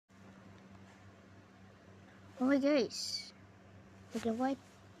Alright guys, we can ride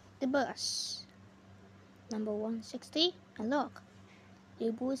the bus. Number 160, and look,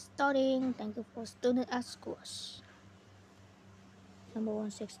 libur is starting. Thank you for student at schools. Number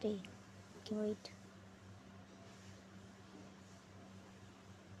 160, can wait.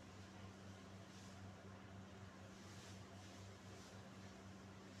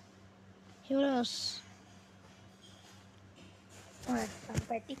 Here it is. Alright, time to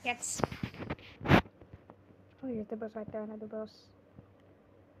buy tickets. Oh, here's the bus right there, another bus.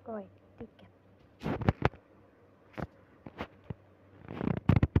 Alright, ticket.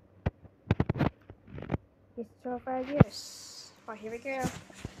 It's 5 years. Oh, here we go.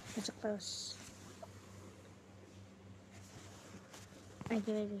 It's close. I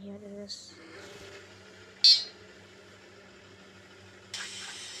get ready to hear this.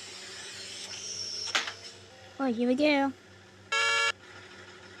 Oh, here we go.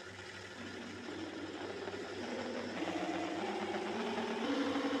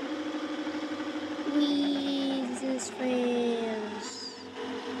 Wee, this is fails.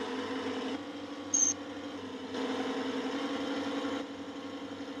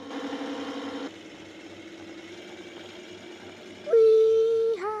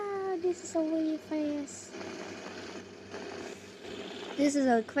 This is so really fast. This is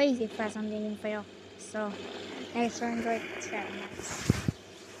a crazy fast on the fail. So next one go try next.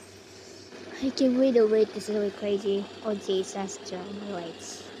 I can wait the wait, this is really crazy. Oh Jesus, John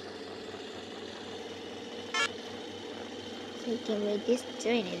waits. So I can wait this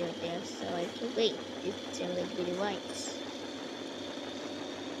train is right there, so I can wait this train will be the lights.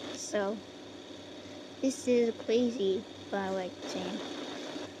 So this is crazy but like train.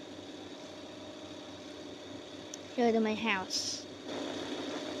 Here to my house.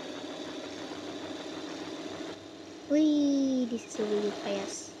 Wee, this is really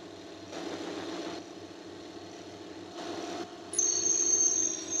fast.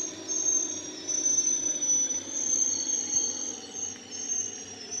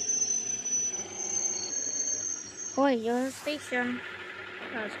 Oh, your station.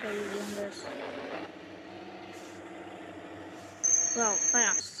 That's crazy on this. Wow,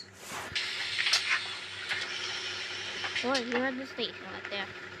 fast. Oh, you're at the station right there.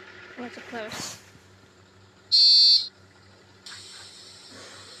 What's it close?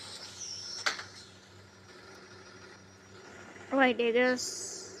 Alright, there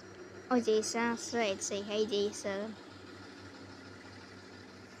goes. Oh, Jason. So I'd say, hey, Jason.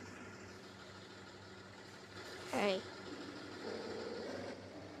 Hey.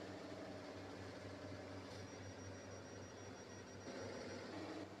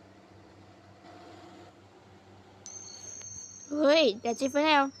 Wait, that's it for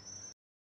now.